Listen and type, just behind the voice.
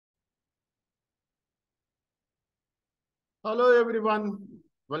Hello everyone,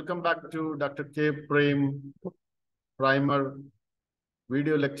 welcome back to Dr. K. Primer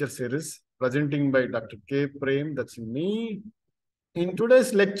video lecture series presenting by Dr. K. Prem, that's me. In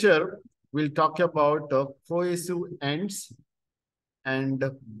today's lecture, we'll talk about cohesive ends and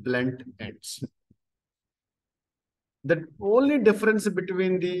blunt ends. The only difference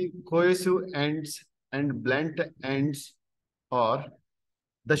between the cohesive ends and blunt ends are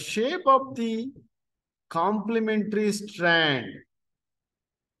the shape of the complementary strand.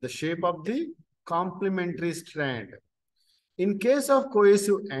 The shape of the complementary strand. In case of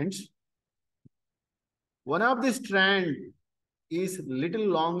cohesive ends, one of the strand is little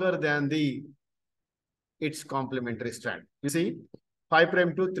longer than its complementary strand. You see, 5'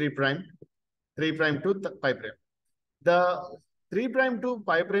 to 3', 3' to 5'. The 3' to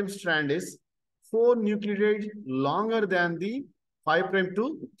 5' strand is 4 nucleotides longer than the 5'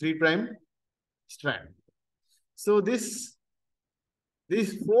 to 3' strand. So these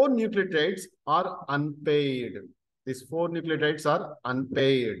 4 nucleotides are unpaired. These 4 nucleotides are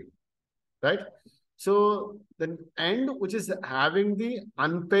unpaired, right? So the end which is having the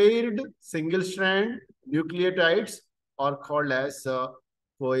unpaired single strand nucleotides are called as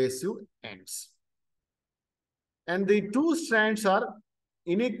cohesive ends. And the two strands are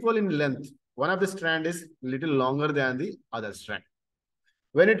unequal in length. One of the strand is little longer than the other strand.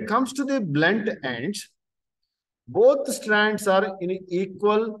 When it comes to the blunt ends, both strands are in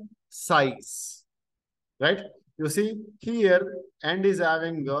equal size, right? You see here, end is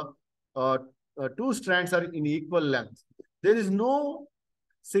having two strands are in equal length. There is no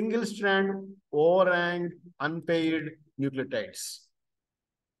single strand overhang unpaired nucleotides,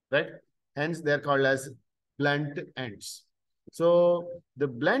 right? Hence, they are called as blunt ends. So the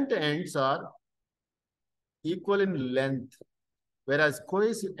blunt ends are equal in length, whereas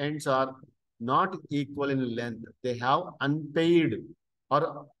cohesive ends are not equal in length. They have unpaired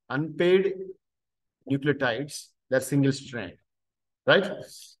nucleotides, they're single strand, right?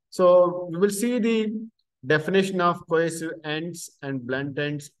 So we will see the definition of cohesive ends and blunt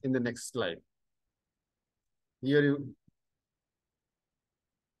ends in the next slide. Here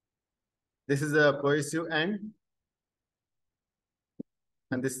this is a cohesive end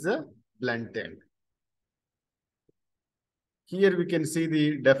and this is a blunt end. Here we can see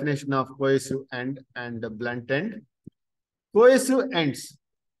the definition of cohesive end and blunt end. Cohesive ends.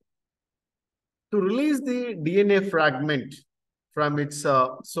 To release the DNA fragment from its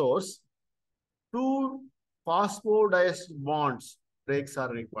source, 2 phosphodiester bonds breaks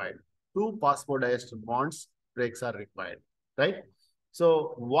are required. 2 phosphodiester bonds breaks are required, right?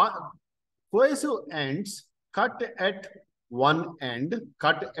 So one cohesive ends cut at one end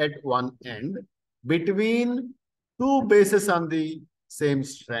between 2 bases on the same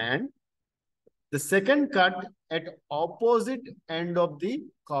strand. The second cut at opposite end of the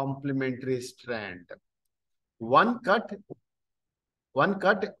complementary strand. One cut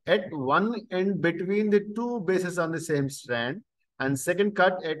at one end between the 2 bases on the same strand, and second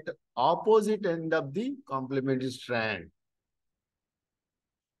cut at opposite end of the complementary strand.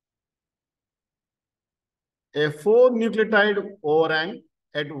 A 4 nucleotide overhang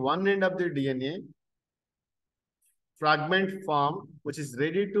at one end of the DNA fragment form, which is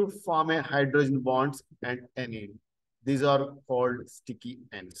ready to form a hydrogen bonds and anneal. These are called sticky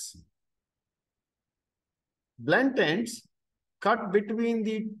ends. Blunt ends cut between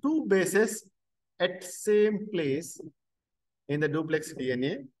the 2 bases at same place in the duplex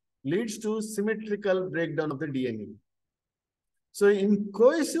DNA leads to symmetrical breakdown of the DNA. So in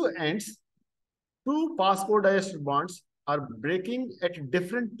cohesive ends, 2 phosphodiester bonds are breaking at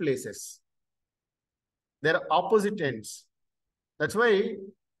different places. They're opposite ends. That's why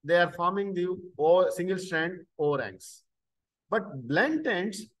they are forming the single strand overhangs. But blunt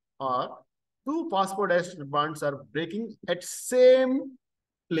ends are 2 phosphodiester bonds are breaking at same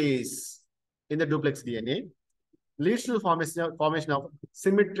place in the duplex DNA, leads to the formation of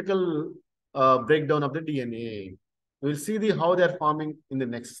symmetrical breakdown of the DNA. We'll see how they are forming in the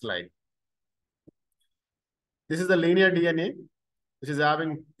next slide. This is the linear DNA, which is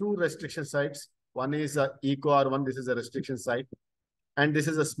having 2 restriction sites. One is EcoR1, this is a restriction site, and this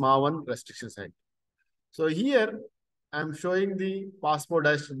is a small one restriction site. So here I'm showing the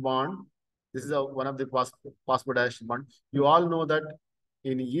phosphodiester bond. This is one of the phosphodiester bond. You all know that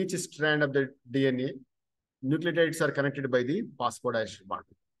in each strand of the DNA, nucleotides are connected by the phosphodiester bond.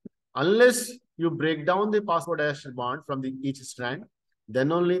 Unless you break down the phosphodiester bond from each strand,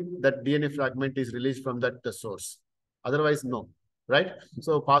 then only that DNA fragment is released from that source. Otherwise, no. Right?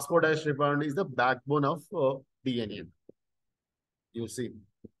 So phosphodiester bond is the backbone of DNA. You see.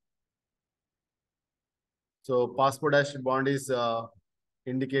 So phosphodiester bond is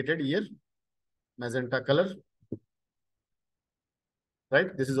indicated here, magenta color,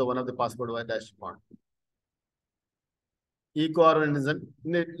 right? This is one of the phosphodiester bond. Ecoorganism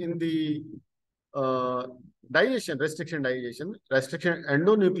in the digestion, restriction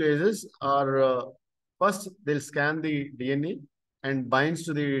endonucleases are first they'll scan the DNA and binds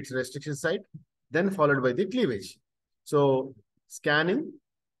to its restriction site, then followed by the cleavage. So scanning,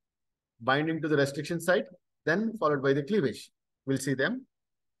 binding to the restriction site, then followed by the cleavage. We'll see them.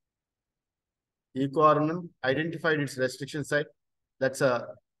 Ecoorganism identified its restriction site. That's a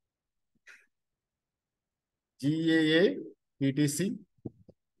GAA ETC.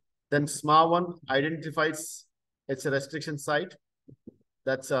 Then SMA1 identifies its restriction site.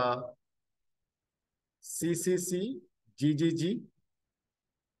 That's a CCC GGG.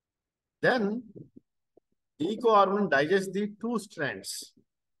 Then ecoorganism digests the two strands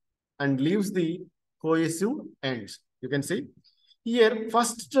and leaves the cohesive ends. You can see here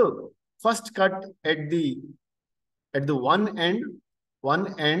first cut at the one end.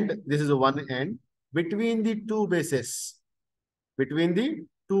 This is one end between the two bases. Between the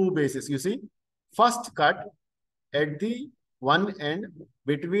two bases, you see, first cut at the one end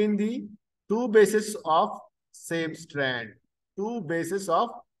between the two bases of same strand. Two bases of,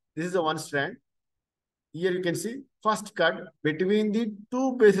 this is the one strand. Here you can see first cut between the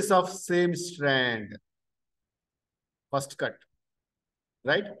two bases of same strand. First cut,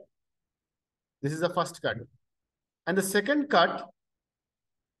 right? This is the first cut. And the second cut,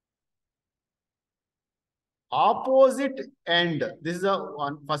 opposite end. This is the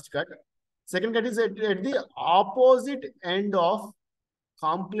one first cut. Second cut is at the opposite end of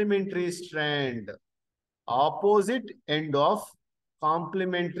complementary strand. Opposite end of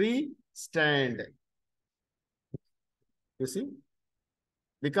complementary strand. You see?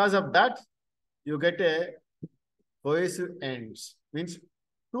 Because of that, you get a cohesive ends. Means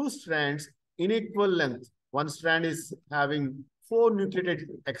two strands in equal length. One strand is having 4 nucleotides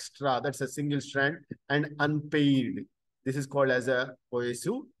extra. That's a single strand and unpaired. This is called as a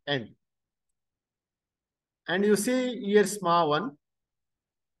cohesive end. And you see here SMA1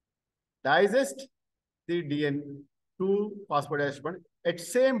 digest the DNA two phosphodiester bond at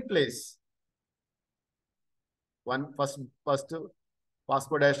same place. One first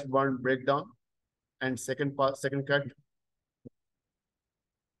phosphodiester bond breakdown and second cut,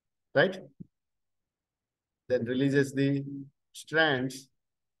 right? Then releases the strands.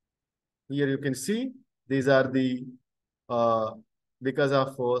 Here you can see these are the because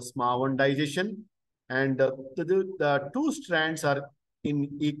of SMA1 digestion, and the two strands are in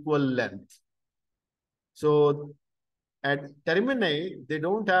equal length. So at termini, they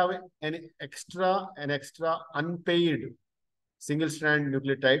don't have an extra unpaired single strand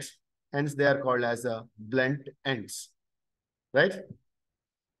nucleotides. Hence, they are called as blunt ends, right?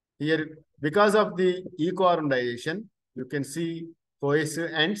 Here, because of the ecoorganism digestion, you can see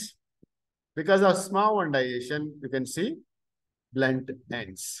cohesive ends. Because of SMA1 digestion, you can see blunt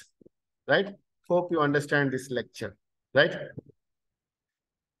ends, right? Hope you understand this lecture, right?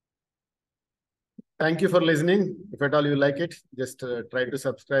 Thank you for listening. If at all you like it, just try to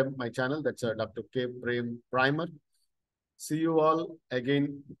subscribe my channel. That's Dr. K. PREM-PRIMER. See you all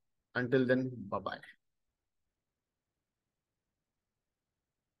again. Until then, bye-bye.